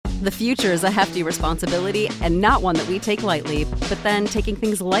The future is a hefty responsibility and not one that we take lightly, but then taking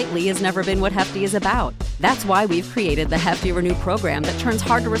things lightly has never been what Hefty is about. That's why we've created the Hefty Renew program that turns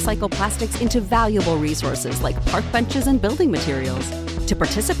hard-to-recycle plastics into valuable resources like park benches and building materials. To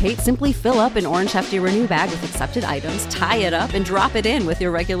participate, simply fill up an orange Hefty Renew bag with accepted items, tie it up, and drop it in with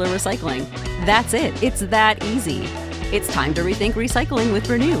your regular recycling. That's it. It's that easy. It's time to rethink recycling with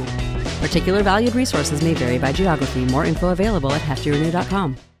Renew. Particular valued resources may vary by geography. More info available at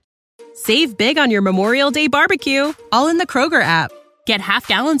heftyrenew.com. Save big on your Memorial Day barbecue, all in the Kroger app. Get half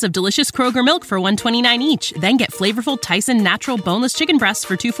gallons of delicious Kroger milk for $1.29 each. Then get flavorful Tyson natural boneless chicken breasts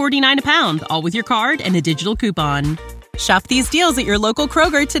for $2.49 a pound, all with your card and a digital coupon. Shop these deals at your local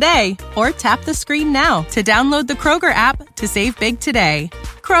Kroger today, or tap the screen now to download the Kroger app to save big today.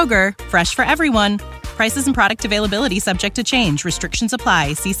 Kroger, fresh for everyone. Prices and product availability subject to change. Restrictions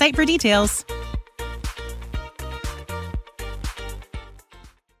apply. See site for details.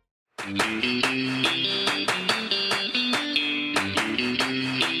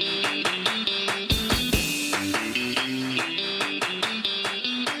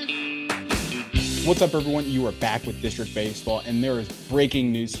 What's up, everyone? You are back with District Baseball, and there is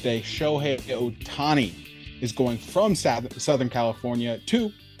breaking news today. Shohei Ohtani is going from Southern California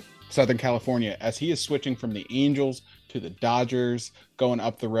to Southern California as he is switching from the Angels to the Dodgers, going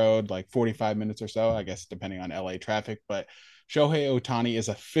up the road like 45 minutes or so, I guess, depending on LA traffic. But Shohei Ohtani is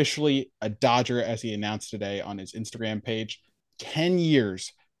officially a Dodger, as he announced today on his Instagram page. 10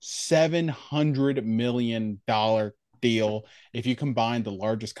 years, $700 million deal. If you combine the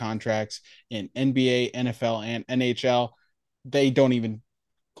largest contracts in NBA, NFL, and NHL, they don't even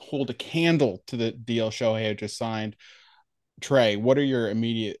hold a candle to the deal Shohei just signed. Trey, what are your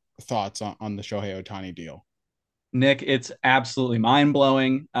immediate thoughts on the Shohei Ohtani deal? Nick, it's absolutely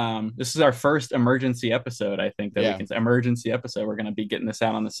mind-blowing. This is our first emergency episode, I think, that we can say. Emergency episode. We're going to be getting this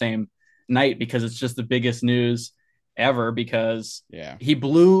out on the same night because it's just the biggest news ever, because he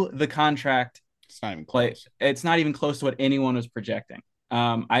blew the contract. It's not even close. It's not even close to what anyone was projecting.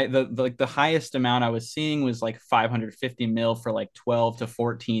 The highest amount I was seeing was like $550 million for like 12 to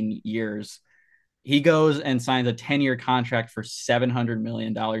 14 years. He goes and signs a 10-year contract for $700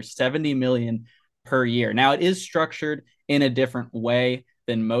 million, $70 million per year. Now, it is structured in a different way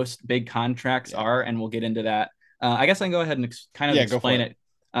than most big contracts are, and we'll get into that. I guess I can go ahead and explain it.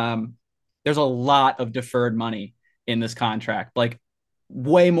 There's a lot of deferred money in this contract, like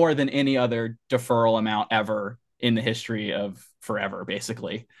way more than any other deferral amount ever in the history of forever,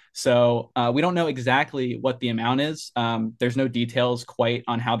 basically. So we don't know exactly what the amount is. There's no details quite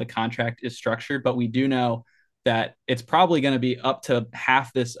on how the contract is structured, but we do know that it's probably going to be up to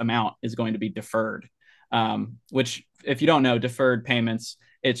half this amount is going to be deferred, which, if you don't know, deferred payments,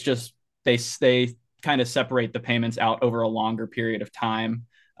 it's just they kind of separate the payments out over a longer period of time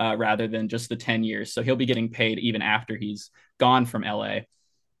rather than just the 10 years. So he'll be getting paid even after he's gone from LA.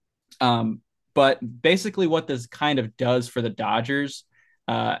 But basically what this kind of does for the Dodgers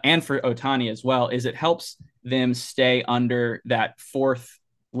and for Ohtani as well is it helps them stay under that fourth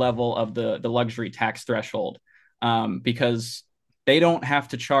level of the luxury tax threshold, because they don't have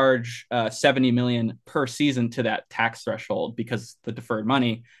to charge $70 million per season to that tax threshold, because the deferred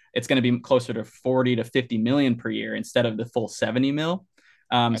money, it's going to be closer to $40 to $50 million per year instead of the full $70 million.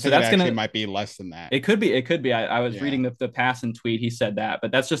 So that's going to might be less than that. It could be. I was reading the Passan tweet. He said that, but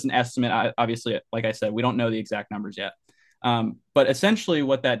that's just an estimate. Obviously, like I said, we don't know the exact numbers yet. But essentially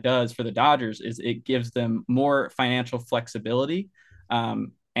what that does for the Dodgers is it gives them more financial flexibility.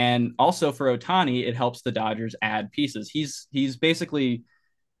 And also for Ohtani, it helps the Dodgers add pieces. He's basically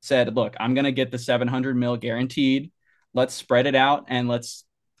said, look, I'm going to get the $700 million guaranteed. Let's spread it out and let's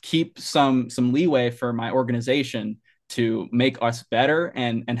keep some leeway for my organization to make us better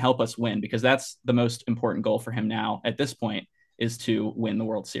and help us win, because that's the most important goal for him now at this point, is to win the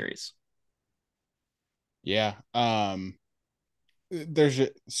World Series. Yeah. There's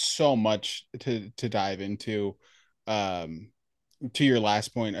so much to dive into. To your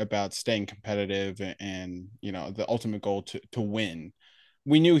last point about staying competitive and the ultimate goal to win.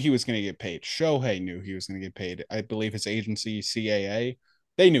 We knew he was going to get paid. Shohei knew he was going to get paid. I believe his agency, CAA,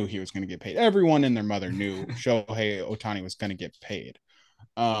 they knew he was going to get paid. Everyone and their mother knew Shohei Ohtani was going to get paid.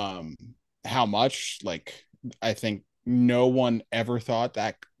 How much? Like, I think no one ever thought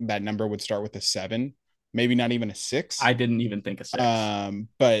that number would start with a 7, maybe not even a 6. I didn't even think a 6.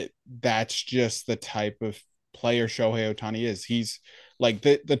 But that's just the type of player Shohei Ohtani is. He's like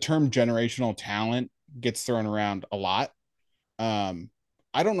the term generational talent gets thrown around a lot.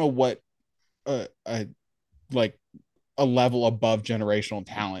 I don't know what a level above generational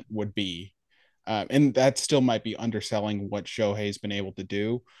talent would be. And that still might be underselling what Shohei's been able to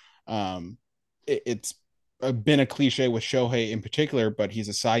do. It's been a cliche with Shohei in particular, but he's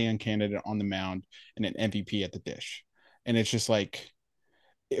a Cy Young candidate on the mound and an MVP at the dish. And it's just like,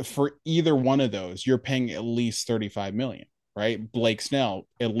 for either one of those, you're paying at least 35 million, right? Blake Snell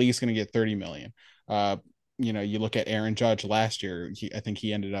at least going to get 30 million. You look at Aaron Judge last year, I think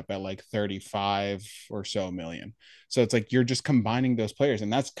he ended up at like 35 or so million. So it's like you're just combining those players,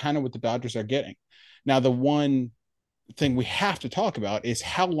 and that's kind of what the Dodgers are getting. Now, the one thing we have to talk about is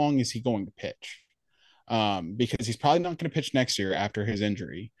how long is he going to pitch? Because he's probably not going to pitch next year after his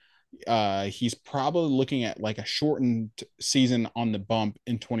injury. He's probably looking at like a shortened season on the bump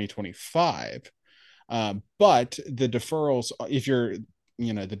in 2025. But the deferrals, if you're,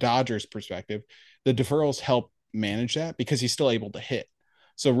 the Dodgers perspective, the deferrals help manage that because he's still able to hit.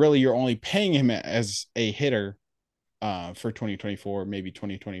 So really, you're only paying him as a hitter for 2024, maybe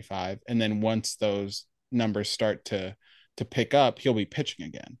 2025. And then once those numbers start to pick up, he'll be pitching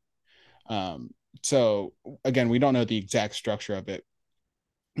again. So again, we don't know the exact structure of it.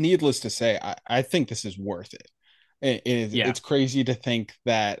 Needless to say, I think this is worth it. It's crazy to think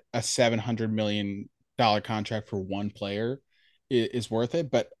that a $700 million contract for one player is worth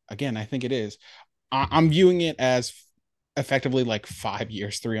it. But again, I think it is. I'm viewing it as effectively like 5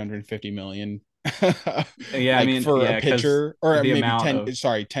 years, 350 million. For a pitcher, or maybe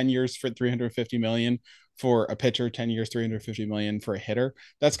 10 years for 350 million for a pitcher, 10 years, 350 million for a hitter.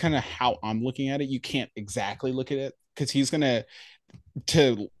 That's kind of how I'm looking at it. You can't exactly look at it because he's going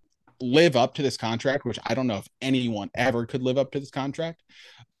to live up to this contract, which I don't know if anyone ever could live up to this contract,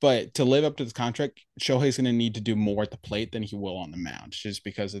 but to live up to this contract, Shohei's going to need to do more at the plate than he will on the mound, just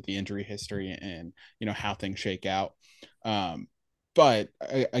because of the injury history and, how things shake out. But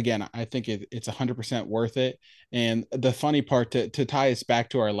again, I think it's 100% worth it. And the funny part to tie us back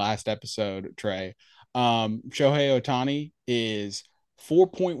to our last episode, Trey, Shohei Ohtani is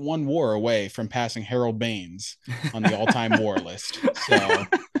 4.1 WAR away from passing Harold Baines on the all-time WAR list. So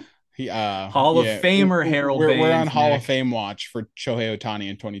he Hall of Famer Harold Baines. We're on Hall of Fame watch for Shohei Ohtani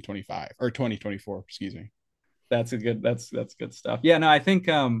in 2025 or 2024, excuse me. That's good stuff. Yeah, no, I think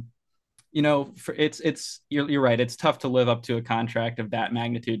you're right. It's tough to live up to a contract of that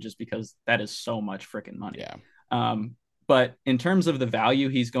magnitude just because that is so much freaking money. Yeah. But in terms of the value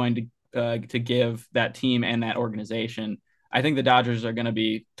he's going to give that team and that organization, I think the Dodgers are going to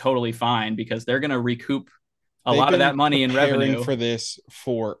be totally fine because they're going to recoup a lot of that money in revenue for this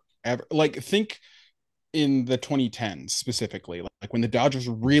forever. Like, think in the 2010s specifically, like when the Dodgers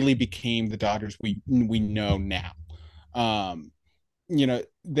really became the Dodgers we know now.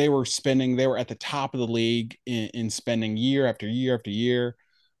 They were at the top of the league in spending year after year after year.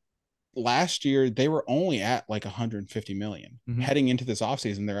 Last year, they were only at like 150 million. Mm-hmm. Heading into this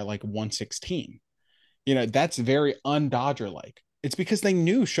offseason, they're at like 116. That's very un-Dodger like. It's because they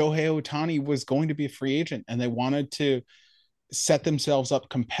knew Shohei Ohtani was going to be a free agent and they wanted to set themselves up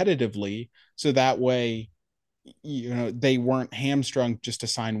competitively so that way, they weren't hamstrung just to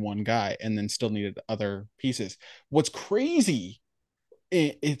sign one guy and then still needed other pieces. What's crazy,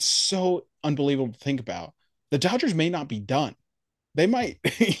 it's so unbelievable to think about. The Dodgers may not be done. They might,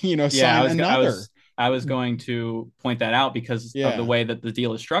 sign another. I was going to point that out because of the way that the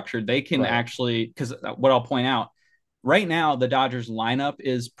deal is structured. They can actually, because what I'll point out, right now, the Dodgers lineup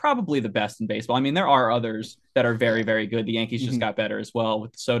is probably the best in baseball. I mean, there are others that are very, very good. The Yankees just got better as well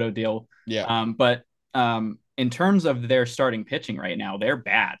with the Soto deal. Yeah. But in terms of their starting pitching right now, they're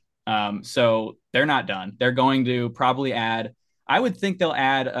bad. So they're not done. They're going to probably add, I would think they'll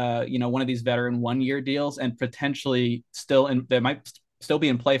add, one of these veteran 1-year deals and potentially they might still be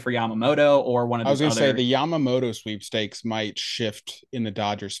in play for Yamamoto or one of these. I was going to say the Yamamoto sweepstakes might shift in the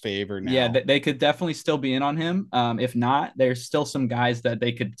Dodgers' favor now. Yeah, they could definitely still be in on him. If not, there's still some guys that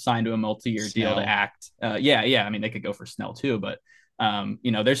they could sign to a multi-year deal to act. I mean, they could go for Snell too, but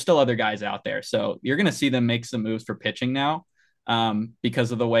there's still other guys out there. So you're going to see them make some moves for pitching now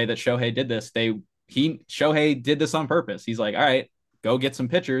because of the way that Shohei did this. Shohei did this on purpose. He's like, all right, go get some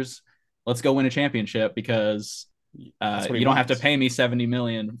pitchers. Let's go win a championship because you don't have to pay me $70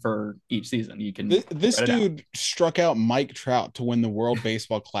 million for each season. You can. This dude struck out Mike Trout to win the World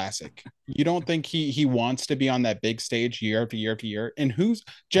Baseball Classic. You don't think he wants to be on that big stage year after year after year? And who's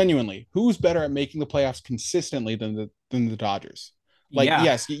better at making the playoffs consistently than the Dodgers?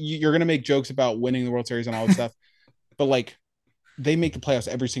 Yes, you're gonna make jokes about winning the World Series and all that stuff, but like, they make the playoffs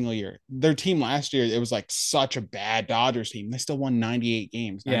every single year. Their team last year, it was like such a bad Dodgers team. They still won 98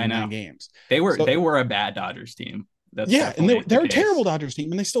 games, 99 games. They were a bad Dodgers team. And they're a terrible Dodgers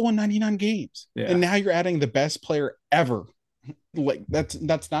team, and they still won 99 games. Yeah. And now you're adding the best player ever. Like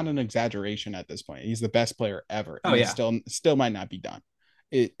that's not an exaggeration at this point. He's the best player ever. And still might not be done.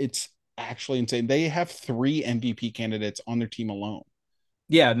 It's actually insane. They have 3 MVP candidates on their team alone.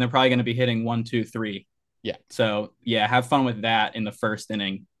 Yeah, and they're probably going to be hitting 1, 2, 3. Yeah. So yeah, have fun with that in the first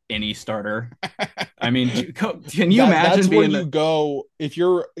inning. Any starter. I mean, can you imagine that's where being you go if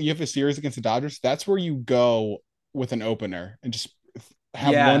you have a series against the Dodgers? That's where you go with an opener and just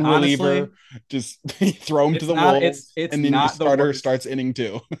have yeah, one honestly, reliever, just throw him to it's the not wolves, it's and then your not the starter worst. starts inning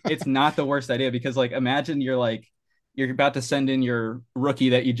 2. It's not the worst idea because like imagine you're about to send in your rookie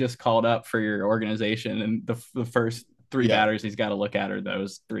that you just called up for your organization, and the first 3 Yeah. batters he's got to look at are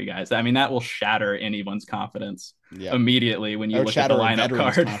those 3 guys. I mean, that will shatter anyone's confidence Yeah. immediately when That you would look at the shatter a lineup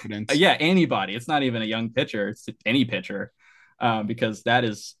veteran's card. confidence. Yeah, anybody. It's not even a young pitcher; it's any pitcher, because that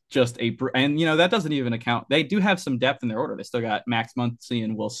is just and that doesn't even account. They do have some depth in their order. They still got Max Muncy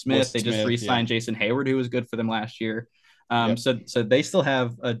and Will Smith. They just re-signed Jason Hayward, who was good for them last year. So they still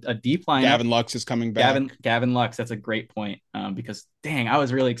have a deep lineup. Gavin Lux is coming back. Gavin Lux, that's a great point. Because dang, I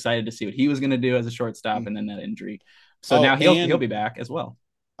was really excited to see what he was going to do as a shortstop, and then that injury. So now he'll be back as well.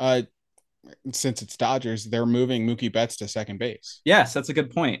 Since it's Dodgers, they're moving Mookie Betts to second base. Yes, that's a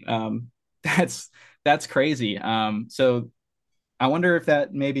good point. That's crazy. So I wonder if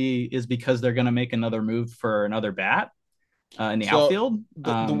that maybe is because they're going to make another move for another bat in the outfield.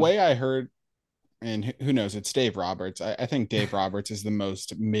 The way I heard, and who knows, it's Dave Roberts. I think Dave Roberts is the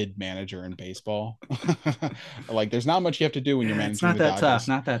most mid manager in baseball. Like, there's not much you have to do when you're managing. It's not the that Dodgers.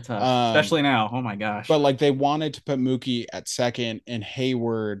 Not that tough, especially now. Oh my gosh! But like, they wanted to put Mookie at second and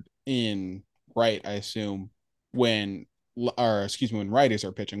Hayward in right, I assume, when righties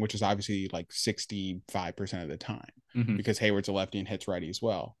are pitching, which is obviously like 65% of the time, because Hayward's a lefty and hits righty as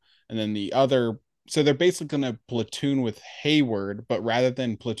well. And then the other. So they're basically going to platoon with Hayward, but rather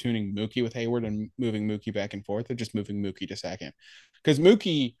than platooning Mookie with Hayward and moving Mookie back and forth, they're just moving Mookie to second. Because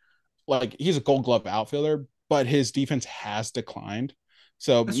Mookie, like, he's a Gold Glove outfielder, but his defense has declined.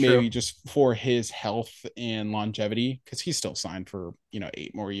 So That's maybe true. just for his health and longevity, because he's still signed for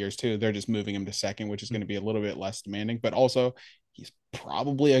 8 more years too. They're just moving him to second, which is going to be a little bit less demanding, but also he's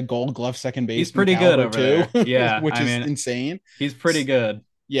probably a Gold Glove second baseman. He's pretty good over too, there. Yeah, which is insane. He's pretty good.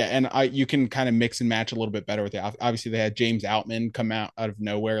 Yeah, and you can kind of mix and match a little bit better with it. Obviously, they had James Outman come out of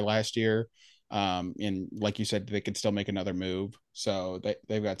nowhere last year, and like you said, they could still make another move. So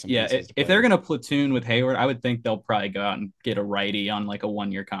they've got some. Yeah, if they're gonna platoon with Hayward, I would think they'll probably go out and get a righty on like a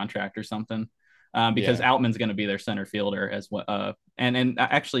 1-year contract or something, because Outman's gonna be their center fielder as well. And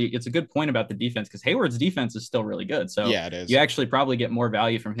actually, it's a good point about the defense because Hayward's defense is still really good. So yeah, it is. You actually probably get more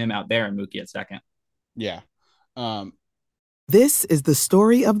value from him out there and Mookie at second. Yeah. This is the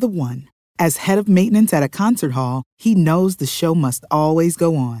story of the one. As head of maintenance at a concert hall, he knows the show must always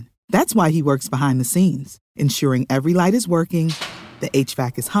go on. That's why he works behind the scenes, ensuring every light is working, the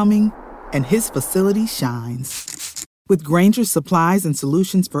HVAC is humming, and his facility shines. With Grainger's supplies and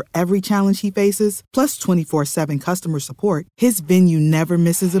solutions for every challenge he faces, plus 24/7 customer support, his venue never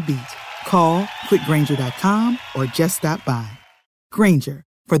misses a beat. Call quickgrainger.com or just stop by. Grainger,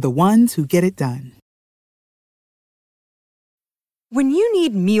 for the ones who get it done. When you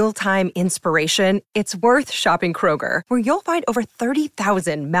need mealtime inspiration, it's worth shopping Kroger, where you'll find over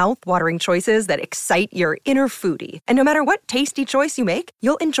 30,000 mouth-watering choices that excite your inner foodie. And no matter what tasty choice you make,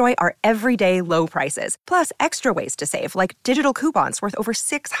 you'll enjoy our everyday low prices, plus extra ways to save, like digital coupons worth over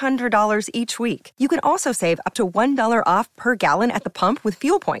 $600 each week. You can also save up to $1 off per gallon at the pump with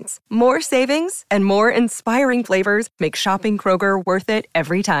fuel points. More savings and more inspiring flavors make shopping Kroger worth it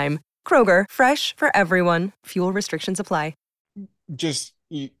every time. Kroger, fresh for everyone. Fuel restrictions apply. Just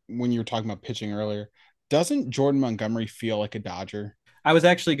when you were talking about pitching earlier, doesn't Jordan Montgomery feel like a Dodger? I was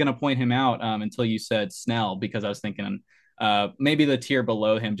actually going to point him out until you said Snell, because I was thinking maybe the tier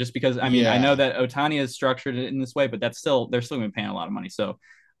below him, just because I know that Ohtani is structured in this way, but they're still going to be paying a lot of money. So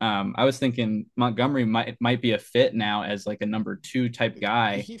I was thinking Montgomery might be a fit now as like a number 2 type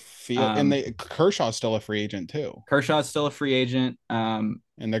guy. And Kershaw's still a free agent too. Kershaw's still a free agent. And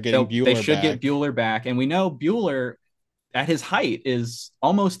they're getting Buehler back. They should get Buehler back. And we know Buehler at his height is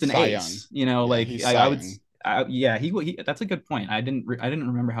almost an ace. I would. That's a good point. I didn't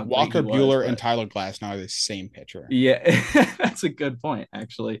remember how Walker Buehler and Tyler Glasnow are the same pitcher. Yeah, that's a good point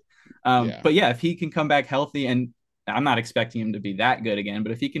actually. But yeah, if he can come back healthy, and I'm not expecting him to be that good again,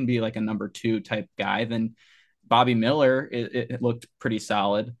 but if he can be like a number 2 type guy, then Bobby Miller, it looked pretty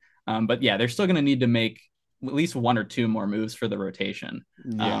solid. But yeah, they're still going to need to make at least 1 or 2 more moves for the rotation.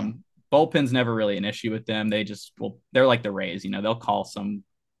 Yeah. Bullpen's never really an issue with them. They're like the Rays, they'll call some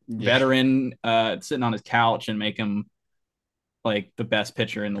veteran sitting on his couch and make him like the best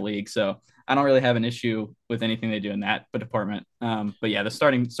pitcher in the league. So I don't really have an issue with anything they do in that department. But yeah, the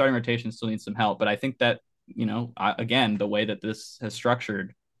starting rotation still needs some help. But I think that again, the way that this has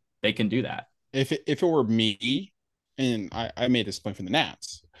structured, they can do that. If it were me, and I made this point for the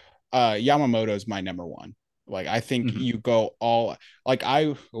Nats, Yamamoto is my number one. Like, I think Mhm. you go all like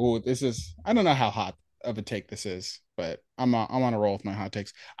this is, I don't know how hot of a take this is, but I'm on a roll with my hot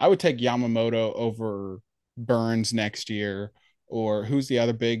takes. I would take Yamamoto over Burns next year, or who's the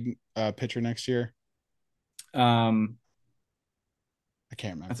other big pitcher next year? Um, I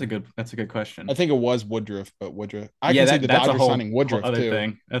can't that's remember. a good question. I think it was Woodruff, but Woodruff. I Yeah, can see the that's a Dodgers whole signing whole Woodruff other too.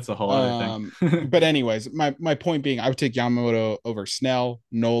 thing. That's a whole other thing. But anyways, my point being, I would take Yamamoto over Snell,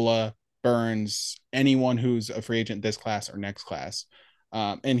 Nola, Burns, anyone who's a free agent this class or next class.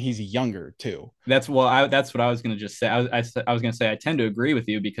 And he's younger too. That's what I was going to just say. I was going to say I tend to agree with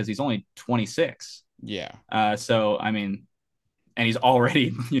you because he's only 26. Yeah. So I mean, and he's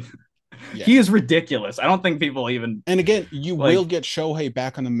already Yeah. he is ridiculous. I don't think people even And again, you like. will get Shohei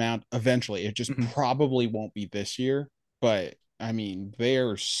back on the mound eventually. It just Mhm. probably won't be this year, but I mean,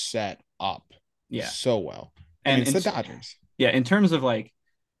 they're set up Yeah, so well. I mean, and it's the Dodgers. yeah, in terms of like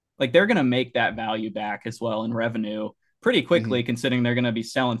they're going to make that value back as well in revenue pretty Mhm. quickly, considering they're going to be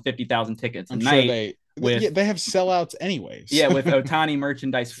selling 50,000 tickets a I'm sure night yeah, with they have sellouts anyways. yeah, with Otani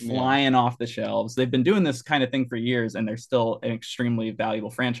merchandise Yeah. flying off the shelves. They've been doing this kind of thing for years, and they're still an extremely valuable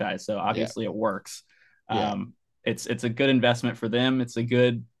franchise. So Yeah. obviously, it works. Yeah. It's a good investment for them. It's a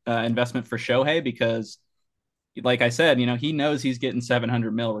good investment for Shohei because, like I said, he knows he's getting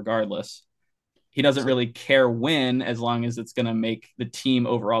 700 mil regardless. He doesn't So really care when, as long as it's going to make the team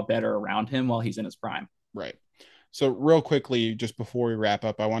overall better around him while he's in his prime. right. So real quickly, just before we wrap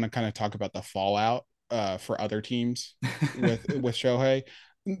up, I want to kind of talk about the fallout for other teams with Shohei.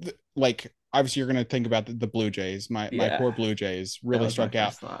 Like, obviously you're going to think about the Blue Jays. My Yeah, poor Blue Jays that really was my struck out.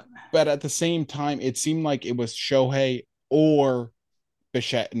 first thought. But at the same time, it seemed like it was Shohei or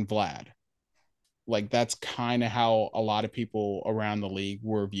Bichette and Vlad. Like, that's kind of how a lot of people around the league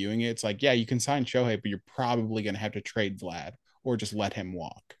were viewing it. It's like, yeah, you can sign Shohei, but you're probably going to have to trade Vlad or just let him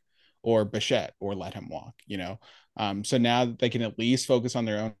walk, or Bichette or let him walk, you know? So now that they can at least focus on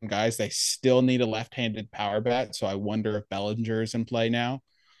their own guys, they still need a left-handed power bat. So I wonder if Bellinger is in play now.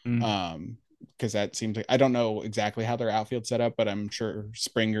 Mm. Because that seems like, I don't know exactly how their outfield set up, but I'm sure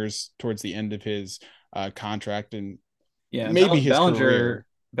Springer's towards the end of his contract and Yeah, maybe his Bellinger career.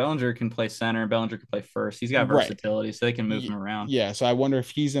 Bellinger can play center. Bellinger can play first. He's got Right. versatility, so they can move him around. Yeah, so I wonder if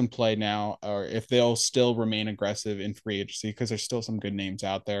he's in play now or if they'll still remain aggressive in free agency because there's still some good names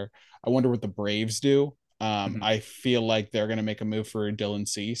out there. I wonder what the Braves do. Mhm. I feel like they're going to make a move for Dylan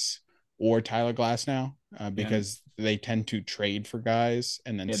Cease or Tyler Glass now Yeah, because they tend to trade for guys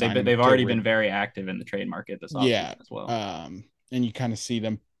and then yeah, sign them they've to already been very active in the trade market this yeah. offseason as well. And you kind of see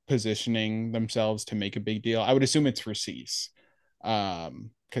them positioning themselves to make a big deal. I would assume it's for Cease.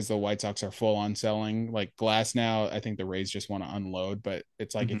 Because the White Sox are full on selling like Glass now. I think the Rays just want to unload, but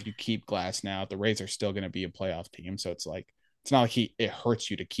it's like if you keep Glass now, the Rays are still going to be a playoff team. So it's like it's not like it hurts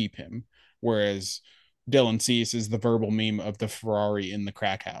you to keep him. Whereas Dylan Cease is the verbal meme of the Ferrari in the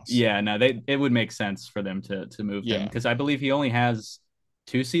crack house. Yeah, no, it would make sense for them to move him because I believe he only has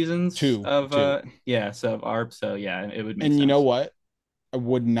 2 seasons Two. of so of ARP. So yeah, it would make And sense. you know what? I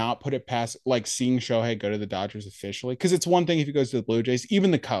would not put it past like seeing Shohei go to the Dodgers officially because it's one thing if he goes to the Blue Jays,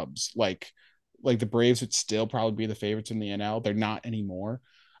 even the Cubs, like the Braves would still probably be the favorites in the NL. They're not anymore.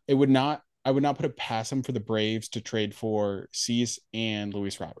 It would not. I would not put it past them for the Braves to trade for Cease and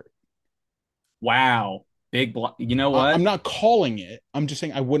Luis Robert. Wow, you know I'm what? not calling it. I'm just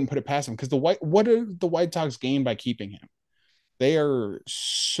saying I wouldn't put it past them because what do the White Sox gain by keeping him? They are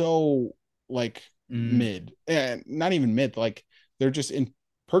so like mid and not even mid, like they're just in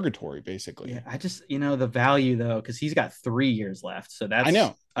purgatory basically. Yeah, I just the value though because he's got 3 years left, so I that's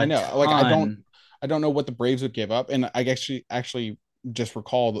know. a Like ton. I don't know what the Braves would give up, and I actually just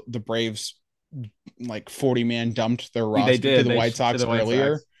recall the Braves like 40-man dumped their They roster to did the White to Sox the White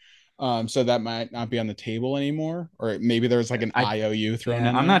earlier. Sox. So that might not be on the table anymore, or maybe there's like an I IOU thrown Yeah,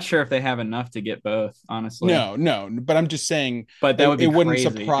 in I'm there. not sure if they have enough to get both, honestly. No, but I'm just saying But that it, would it be wouldn't crazy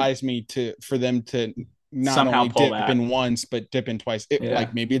to surprise me for them to not somehow only pull dip that. in once but dip in twice. Yeah.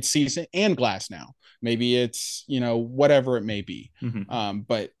 Like maybe it's season and Glass now. Maybe it's whatever it may be. Mm-hmm.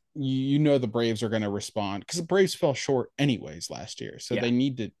 But the Braves are going to respond because the Braves fell short anyways last year, so Yeah. they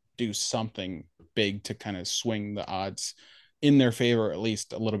need to do something big to kind of swing the odds in their favor, at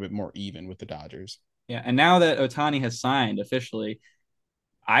least a little bit more even with the Dodgers. Yeah. And now that Otani has signed officially,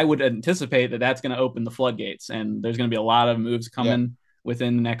 I would anticipate that that's going to open the floodgates and there's going to be a lot of moves Yeah. coming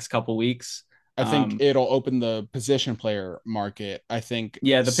within the next couple weeks. I think it'll open the position player market. I think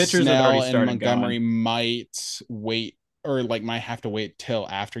the pitchers have Snell already and started Montgomery going. might wait or like might have to wait till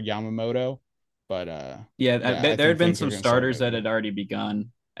after Yamamoto. But there had been some starters that had already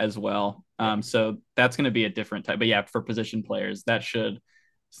begun as well. So that's going to be a different type. But yeah, for position players, that should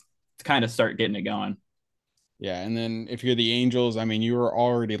kind of start getting it going. Yeah, and then if you're the Angels, I mean, you were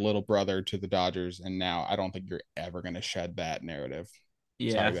already little brother to the Dodgers, and now I don't think you're ever going to shed that narrative.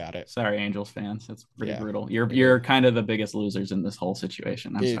 Yeah, sorry about it. Sorry, Angels fans. It's pretty brutal. You're kind of the biggest losers in this whole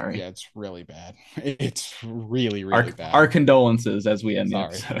situation. I'm sorry. Yeah, it's really bad. It's really, really bad. Our condolences as we end the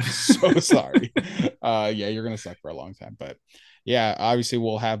episode. So sorry. Yeah, you're going to suck for a long time. But yeah, obviously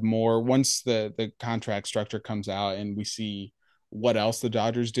we'll have more once the contract structure comes out and we see what else the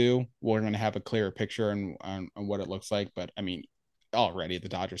Dodgers do. We're going to have a clearer picture on what it looks like. But I mean, already the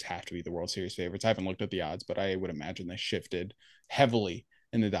Dodgers have to be the World Series favorites. I haven't looked at the odds, but I would imagine they shifted heavily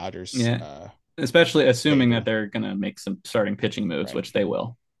in the Dodgers. Yeah. Especially assuming that they're going to make some starting pitching moves, which they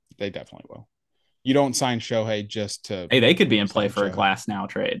will. They definitely will. You don't sign Shohei just to. Hey, they could be in play for a Glass Now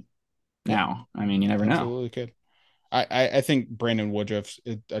trade. Now, I mean, you never know. Absolutely could. I think Brandon Woodruff's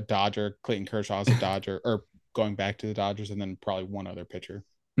a Dodger, Clayton Kershaw's a Dodger, or going back to the Dodgers, and then probably one other pitcher.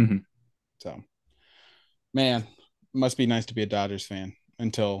 Mm-hmm. So, man, must be nice to be a Dodgers fan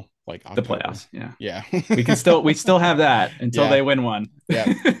until like October. The playoffs. Yeah. we still have that until they win one.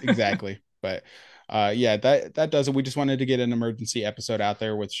 Yeah, exactly. But that does it. We just wanted to get an emergency episode out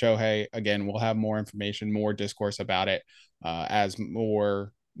there with Shohei. Again, we'll have more information, more discourse about it as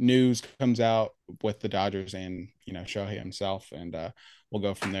more news comes out with the Dodgers and Shohei himself, and we'll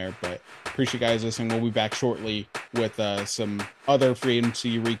go from there. But appreciate you guys listening. We'll be back shortly with some other free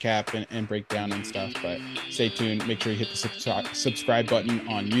agency recap and breakdown and stuff. But stay tuned. Make sure you hit the subscribe button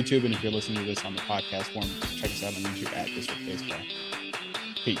on YouTube, and if you're listening to this on the podcast form, check us out on YouTube at District Baseball.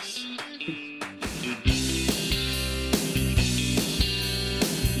 Peace.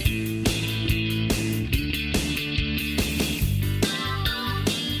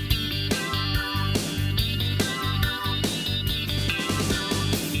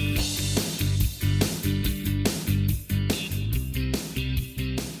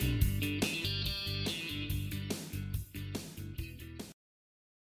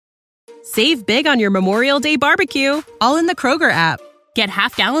 Save big on your Memorial Day barbecue, all in the Kroger app. Get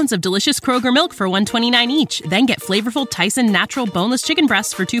half gallons of delicious Kroger milk for $1.29 each. Then get flavorful Tyson natural boneless chicken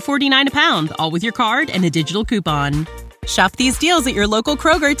breasts for $2.49 a pound, all with your card and a digital coupon. Shop these deals at your local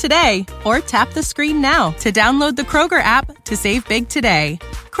Kroger today, or tap the screen now to download the Kroger app to save big today.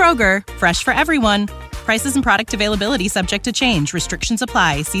 Kroger, fresh for everyone. Prices and product availability subject to change. Restrictions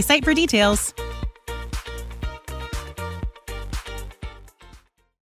apply. See site for details.